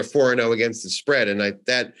 right? If they're 4-0 against the spread. And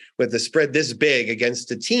that with the spread this big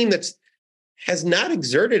against a team has not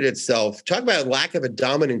exerted itself. Talk about lack of a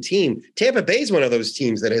dominant team. Tampa Bay is one of those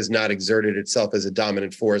teams that has not exerted itself as a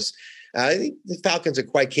dominant force. I think the Falcons are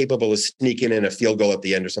quite capable of sneaking in a field goal at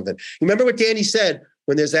the end or something. Remember what Danny said,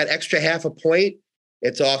 when there's that extra half a point,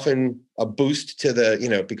 it's often a boost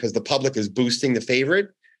to because the public is boosting the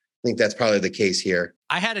favorite. I think that's probably the case here.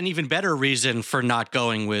 I had an even better reason for not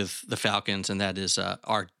going with the Falcons, and that is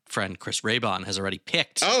our friend Chris Raybon has already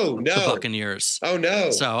picked the Buccaneers. Oh,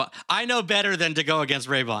 no. So I know better than to go against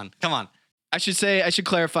Raybon. Come on. I should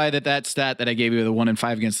clarify that stat that I gave you, the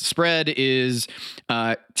 1-5 against the spread, is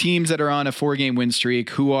teams that are on a 4-game win streak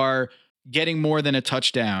who are getting more than a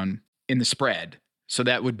touchdown in the spread. So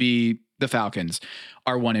that would be the Falcons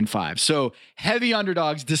are 1-5. So heavy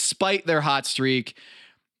underdogs, despite their hot streak.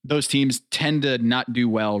 Those teams tend to not do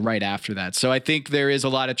well right after that. So I think there is a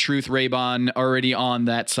lot of truth, Raybon, already on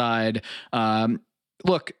that side.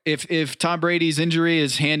 Look, if Tom Brady's injury,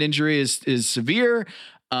 his hand injury is severe,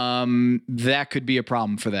 that could be a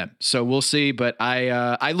problem for them. So we'll see. But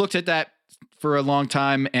I looked at that for a long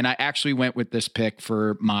time, and I actually went with this pick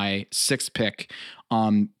for my 6th pick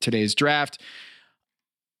on today's draft.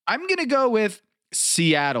 I'm going to go with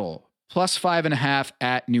Seattle plus 5.5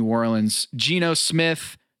 at New Orleans. Geno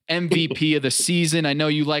Smith, MVP of the season. I know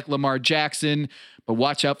you like Lamar Jackson, but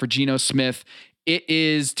watch out for Geno Smith. It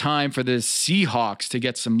is time for the Seahawks to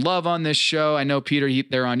get some love on this show. I know, Peter,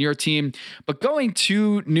 they're on your team, but going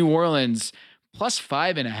to New Orleans plus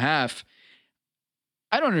 5.5,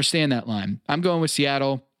 I don't understand that line. I'm going with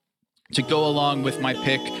Seattle to go along with my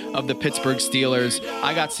pick of the Pittsburgh Steelers.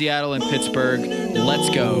 I got Seattle and Pittsburgh. Let's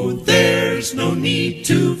go. There's no need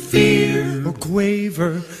to fear or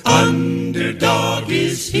quaver. Underdog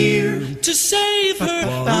is here to save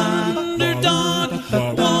her. Underdog.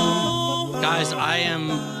 Guys, I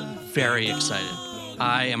am very excited.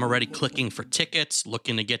 I am already clicking for tickets,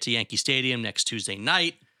 looking to get to Yankee Stadium next Tuesday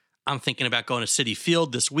night. I'm thinking about going to Citi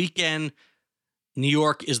Field this weekend. New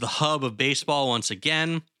York is the hub of baseball once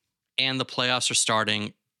again, and the playoffs are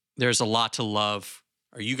starting. There's a lot to love.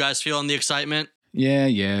 Are you guys feeling the excitement?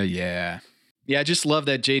 Yeah. Yeah, I just love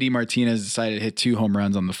that JD Martinez decided to hit 2 home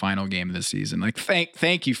runs on the final game of the season. Like,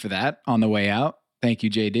 thank you for that on the way out. Thank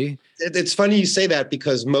you, JD. It's funny you say that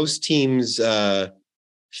because most teams'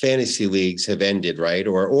 fantasy leagues have ended, right?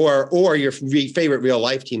 Or your favorite real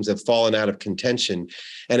life teams have fallen out of contention.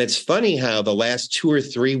 And it's funny how the last 2 or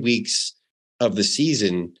 3 weeks of the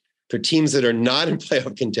season for teams that are not in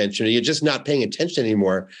playoff contention, or you're just not paying attention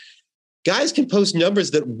anymore, guys can post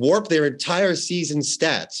numbers that warp their entire season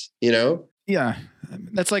stats, you know? Yeah.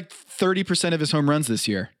 That's like 30% of his home runs this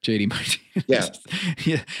year, JD Martinez.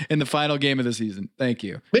 Yeah. In the final game of the season. Thank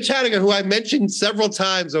you. Mitch Haniger, who I mentioned several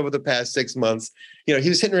times over the past 6 months, he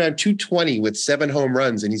was hitting around 220 with 7 home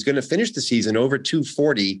runs, and he's going to finish the season over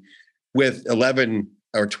 240 with 11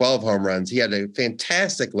 or 12 home runs. He had a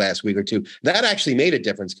fantastic last week or two. That actually made a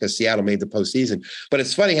difference because Seattle made the postseason. But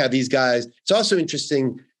it's funny how these guys, it's also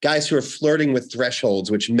interesting, guys who are flirting with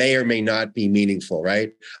thresholds, which may or may not be meaningful,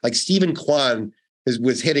 right? Like Stephen Kwan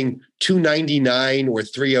was hitting 299 or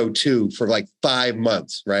 302 for like 5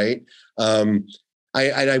 months, right?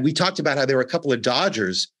 We talked about how there were a couple of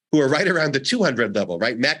Dodgers who are right around the 200 level,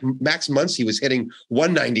 right? Max Muncy was hitting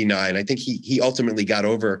 199. I think he ultimately got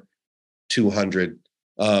over 200.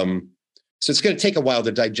 So it's going to take a while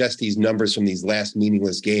to digest these numbers from these last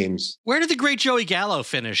meaningless games. Where did the great Joey Gallo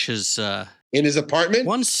finish his... in his apartment?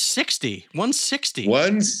 160. 160.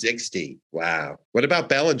 160. Wow. What about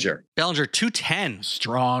Bellinger? Bellinger, 210.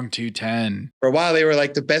 Strong 210. For a while, they were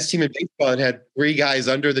like the best team in baseball and had 3 guys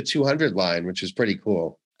under the 200 line, which is pretty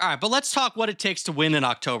cool. All right, but let's talk what it takes to win in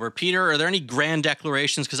October. Peter, are there any grand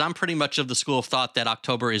declarations? Because I'm pretty much of the school of thought that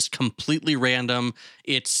October is completely random.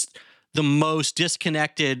 It's the most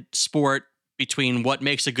disconnected sport between what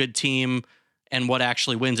makes a good team and what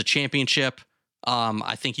actually wins a championship.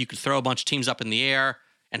 I think you could throw a bunch of teams up in the air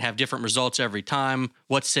and have different results every time.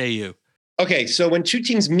 What say you? Okay, so when 2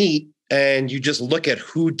 teams meet and you just look at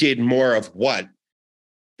who did more of what,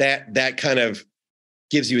 that kind of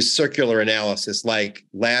gives you a circular analysis. Like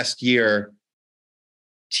last year,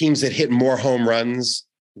 teams that hit more home runs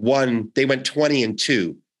they went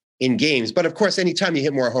 20-2 in games. But of course, anytime you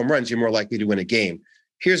hit more home runs, you're more likely to win a game.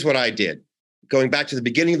 Here's what I did. Going back to the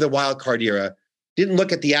beginning of the wild card era, didn't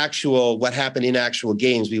look at what happened in actual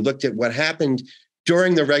games. We looked at what happened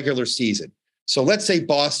during the regular season. So let's say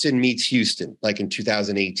Boston meets Houston, like in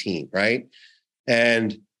 2018, right?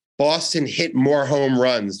 And Boston hit more home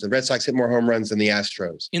runs. The Red Sox hit more home runs than the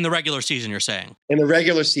Astros. In the regular season, you're saying? In the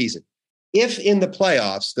regular season. If in the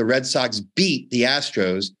playoffs, the Red Sox beat the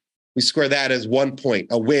Astros, we score that as 1 point,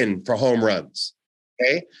 a win for home runs.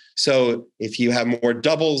 Okay? So if you have more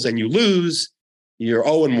doubles and you lose, you're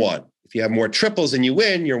 0-1. If you have more triples and you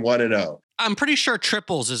win, you're 1-0. I'm pretty sure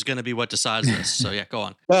triples is going to be what decides this. So yeah, go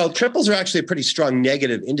on. Well, triples are actually a pretty strong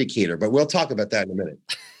negative indicator, but we'll talk about that in a minute.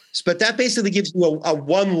 But that basically gives you a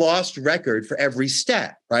 1 lost record for every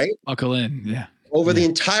stat, right? Buckle in, yeah. Over the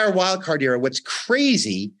entire wildcard era, what's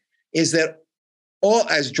crazy is that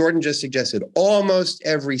as Jordan just suggested, almost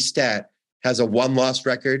every stat has a 1 lost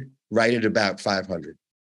record right at about 500,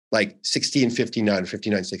 like 60-59,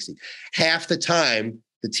 59-60. Half the time,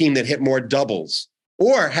 the team that hit more doubles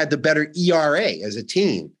or had the better ERA as a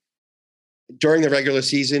team during the regular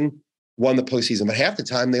season won the postseason, but half the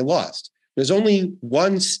time they lost. There's only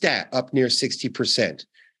 1 stat up near 60%.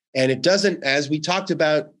 And it doesn't, as we talked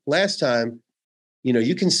about last time,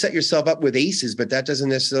 you can set yourself up with aces, but that doesn't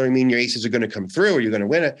necessarily mean your aces are going to come through or you're going to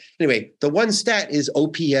win it. Anyway, the 1 stat is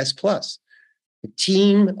OPS plus. The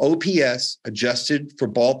team OPS adjusted for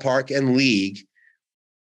ballpark and league,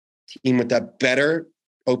 team with that better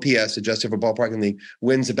OPS adjusted for ballpark and league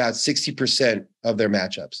wins about 60% of their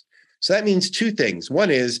matchups. So that means 2 things.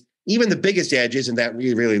 One is even the biggest edge isn't that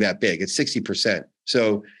really that big. It's 60%.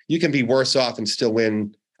 So you can be worse off and still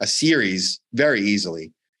win a series very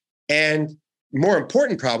easily. And more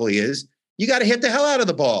important probably is you got to hit the hell out of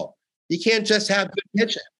the ball. You can't just have good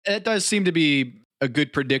pitching. It does seem to be a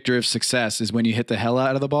good predictor of success is when you hit the hell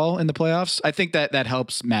out of the ball in the playoffs. I think that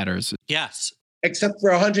helps matters. Yes. Except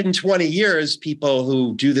for 120 years, people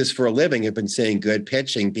who do this for a living have been saying good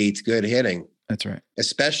pitching beats good hitting. That's right.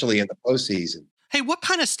 Especially in the postseason. Hey, what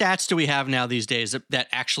kind of stats do we have now these days that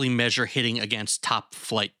actually measure hitting against top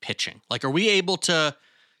flight pitching? Like, are we able to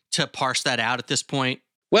parse that out at this point?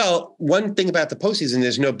 Well, one thing about the postseason,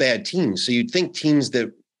 there's no bad teams. So you'd think teams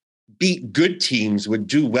that beat good teams would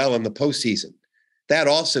do well in the postseason. That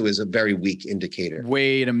also is a very weak indicator.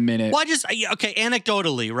 Wait a minute. Well,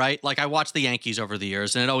 anecdotally, right? Like I watched the Yankees over the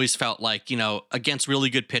years and it always felt like, against really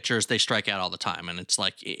good pitchers, they strike out all the time. And it's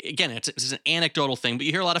like, again, it's an anecdotal thing, but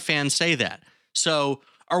you hear a lot of fans say that. So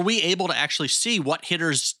are we able to actually see what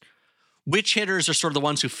hitters which hitters are sort of the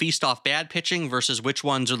ones who feast off bad pitching versus which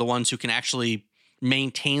ones are the ones who can actually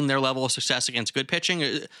maintain their level of success against good pitching?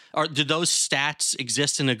 Do those stats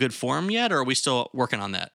exist in a good form yet, or are we still working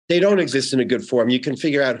on that? They don't exist in a good form. You can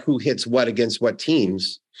figure out who hits what against what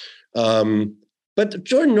teams. But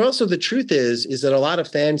Jordan, also the truth is that a lot of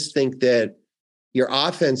fans think that your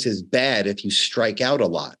offense is bad if you strike out a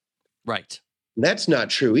lot. Right. And that's not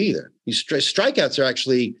true either. Strikeouts are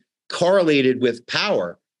actually correlated with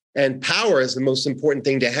power, and power is the most important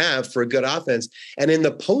thing to have for a good offense. And in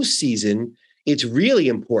the postseason, it's really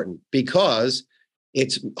important because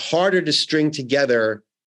it's harder to string together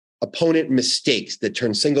opponent mistakes that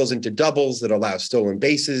turn singles into doubles, that allow stolen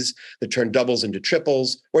bases, that turn doubles into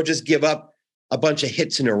triples, or just give up a bunch of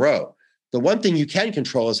hits in a row. The one thing you can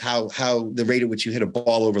control is how the rate at which you hit a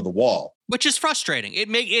ball over the wall, which is frustrating.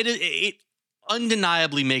 It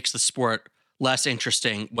undeniably makes the sport less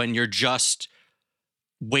interesting when you're just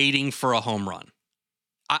waiting for a home run.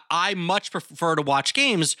 I much prefer to watch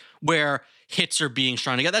games where hits are being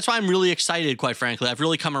strung together. That's why I'm really excited, quite frankly. I've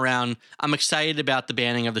really come around. I'm excited about the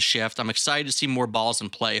banning of the shift. I'm excited to see more balls in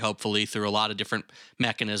play, hopefully, through a lot of different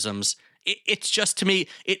mechanisms. It's just, to me,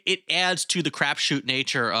 it adds to the crapshoot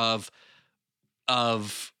nature of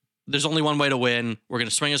there's only one way to win. We're going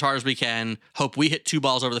to swing as hard as we can. Hope we hit 2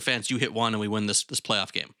 balls over the fence, you hit 1, and we win this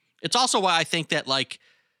playoff game. It's also why I think that, like,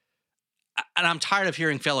 and I'm tired of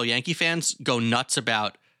hearing fellow Yankee fans go nuts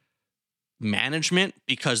about management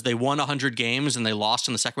because they won 100 games and they lost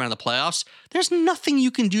in the second round of the playoffs. There's nothing you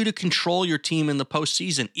can do to control your team in the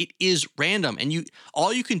postseason. It is random, and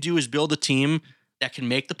all you can do is build a team that can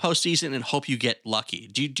make the postseason and hope you get lucky.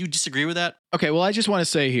 Do you disagree with that? Okay, well, I just want to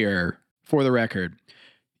say here, for the record,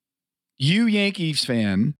 you Yankees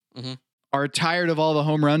fan are tired of all the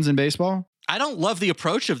home runs in baseball? I don't love the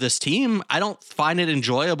approach of this team. I don't find it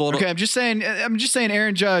enjoyable. Okay, I'm just saying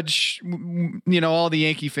Aaron Judge, all the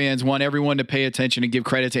Yankee fans want everyone to pay attention and give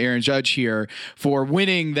credit to Aaron Judge here for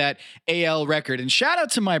winning that AL record. And shout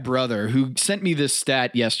out to my brother who sent me this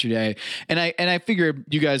stat yesterday. And I figured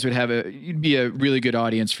you guys you'd be a really good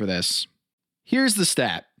audience for this. Here's the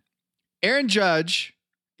stat. Aaron Judge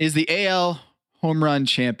is the AL home run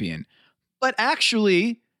champion, but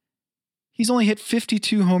actually he's only hit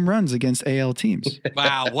 52 home runs against AL teams.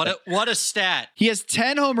 Wow, what a stat. He has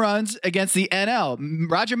 10 home runs against the NL.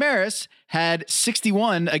 Roger Maris had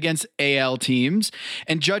 61 against AL teams,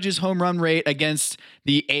 and Judge's home run rate against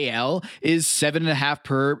the AL is 7.5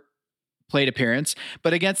 per plate appearance,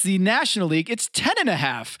 but against the National League, it's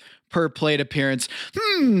 10.5 per plate appearance.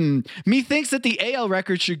 Methinks that the AL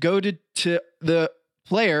record should go to the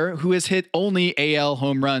player who has hit only AL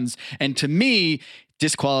home runs, and to me,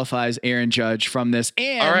 disqualifies Aaron Judge from this.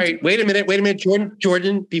 And all right, wait a minute,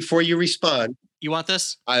 Jordan, before you respond. You want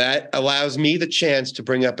this? That allows me the chance to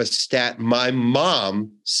bring up a stat my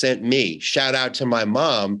mom sent me. Shout out to my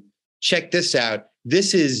mom. Check this out.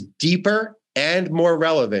 This is deeper and more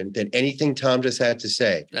relevant than anything Tom just had to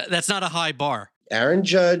say. That's not a high bar. Aaron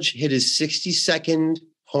Judge hit his 62nd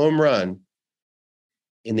home run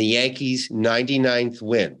in the Yankees' 99th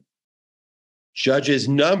win. Judge's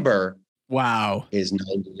number is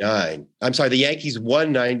 99. I'm sorry, the Yankees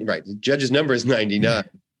won 90. Right. The Judge's number is 99.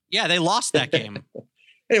 Yeah, they lost that game.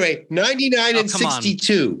 Anyway, 99 and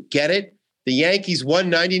 62. On. Get it? The Yankees won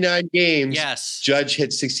 99 games. Yes. Judge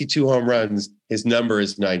hit 62 home runs. His number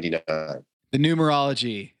is 99. The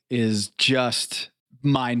numerology is just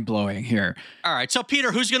mind-blowing here. All right. So,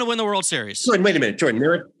 Peter, who's going to win the World Series? Jordan, wait a minute.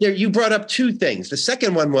 Jordan, you brought up 2 things. The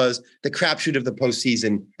second one was the crapshoot of the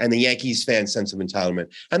postseason and the Yankees fans' sense of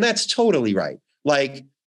entitlement. And that's totally right. Like,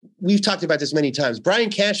 we've talked about this many times. Brian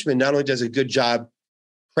Cashman not only does a good job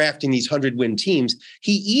crafting these 100-win teams,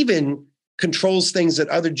 he even controls things that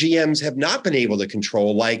other GMs have not been able to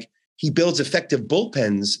control, like he builds effective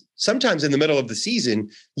bullpens, sometimes in the middle of the season,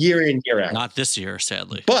 year in, year out. Not this year,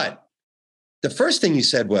 sadly. But the first thing you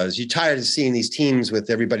said was you're tired of seeing these teams with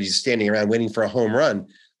everybody just standing around waiting for a home run.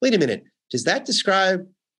 Wait a minute. Does that describe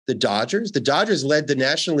the Dodgers? The Dodgers led the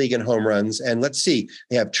National League in home runs. And let's see,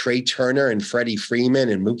 they have Trey Turner and Freddie Freeman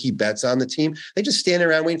and Mookie Betts on the team. They just stand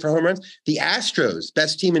around waiting for home runs. The Astros,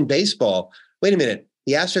 best team in baseball. Wait a minute.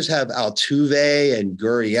 The Astros have Altuve and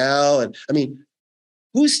Gurriel. And I mean,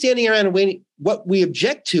 who's standing around and waiting? What we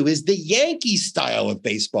object to is the Yankees style of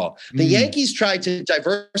baseball. The Yankees tried to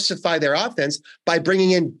diversify their offense by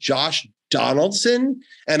bringing in Josh Donaldson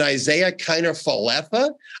and Isaiah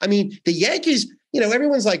Kiner-Falefa. I mean, the Yankees,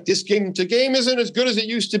 everyone's like, the game isn't as good as it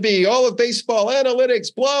used to be. All of baseball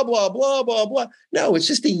analytics, blah, blah, blah, blah, blah. No, it's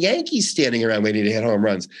just the Yankees standing around waiting to hit home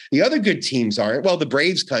runs. The other good teams aren't. Well, the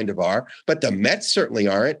Braves kind of are, but the Mets certainly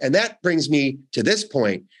aren't. And that brings me to this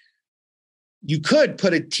point. you could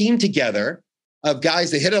put a team together of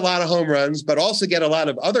guys that hit a lot of home runs, but also get a lot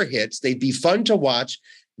of other hits. They'd be fun to watch.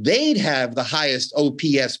 They'd have the highest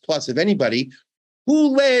OPS plus of anybody. Who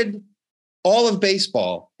led all of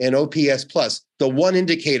baseball in OPS plus, the one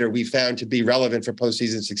indicator we found to be relevant for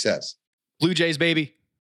postseason success? Blue Jays, baby.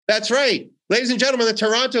 That's right. Ladies and gentlemen, the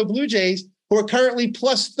Toronto Blue Jays, who are currently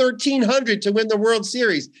plus 1,300 to win the World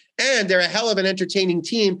Series. And they're a hell of an entertaining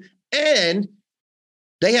team. And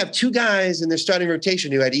they have two guys in their starting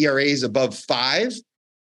rotation who had ERAs above 5.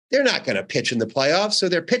 They're not going to pitch in the playoffs. So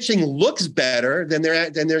their pitching looks better than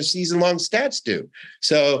their season-long stats do.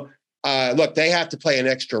 So, look, they have to play an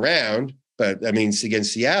extra round, but I mean, it's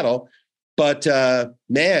against Seattle. But,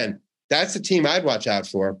 man, that's the team I'd watch out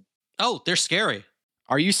for. Oh, they're scary.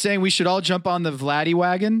 Are you saying we should all jump on the Vladdy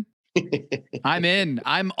wagon? I'm in.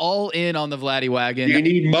 I'm all in on the Vladdy wagon. You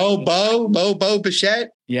need Mo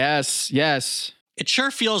Bichette? Yes. It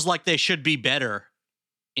sure feels like they should be better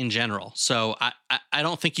in general. So I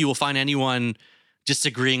don't think you will find anyone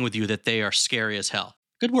disagreeing with you that they are scary as hell.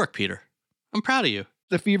 Good work, Peter. I'm proud of you.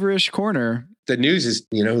 The feverish corner. The news is,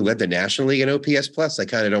 who led the National League in OPS plus. I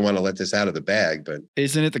kind of don't want to let this out of the bag, but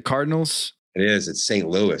isn't it the Cardinals? It is. It's St.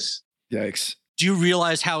 Louis. Yikes. Do you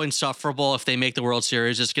realize how insufferable, if they make the World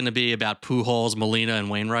Series, it's going to be about Pujols, Molina, and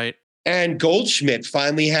Wainwright? And Goldschmidt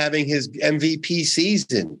finally having his MVP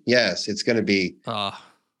season. Yes, it's going to be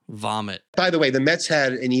vomit. By the way, the Mets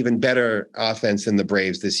had an even better offense than the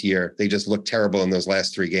Braves this year. They just looked terrible in those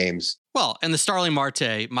last 3 games. Well, and the Starling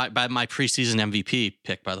Marte, my preseason MVP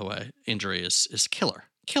pick, by the way, injury is killer.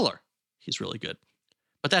 He's really good.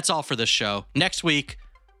 But that's all for this show. Next week,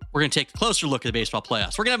 we're going to take a closer look at the baseball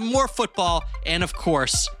playoffs. We're going to have more football and, of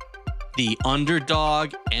course, the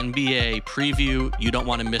Underdog NBA preview. You don't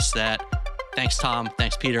want to miss that. Thanks, Tom.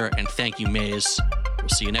 Thanks, Peter. And thank you, Maze. We'll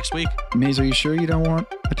see you next week. Maze, are you sure you don't want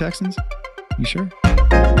the Texans? You sure?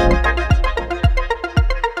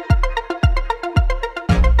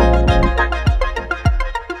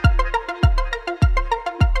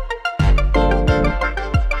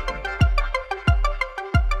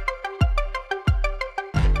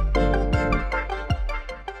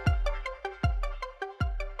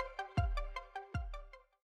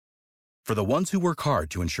 For the ones who work hard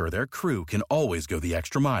to ensure their crew can always go the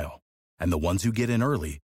extra mile, and the ones who get in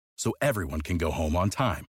early so everyone can go home on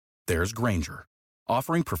time, there's Grainger,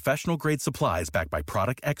 offering professional-grade supplies backed by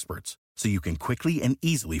product experts so you can quickly and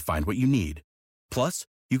easily find what you need. Plus,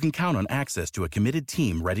 you can count on access to a committed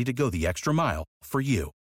team ready to go the extra mile for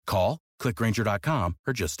you. Call, click Grainger.com,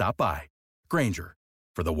 or just stop by. Grainger,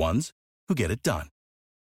 for the ones who get it done.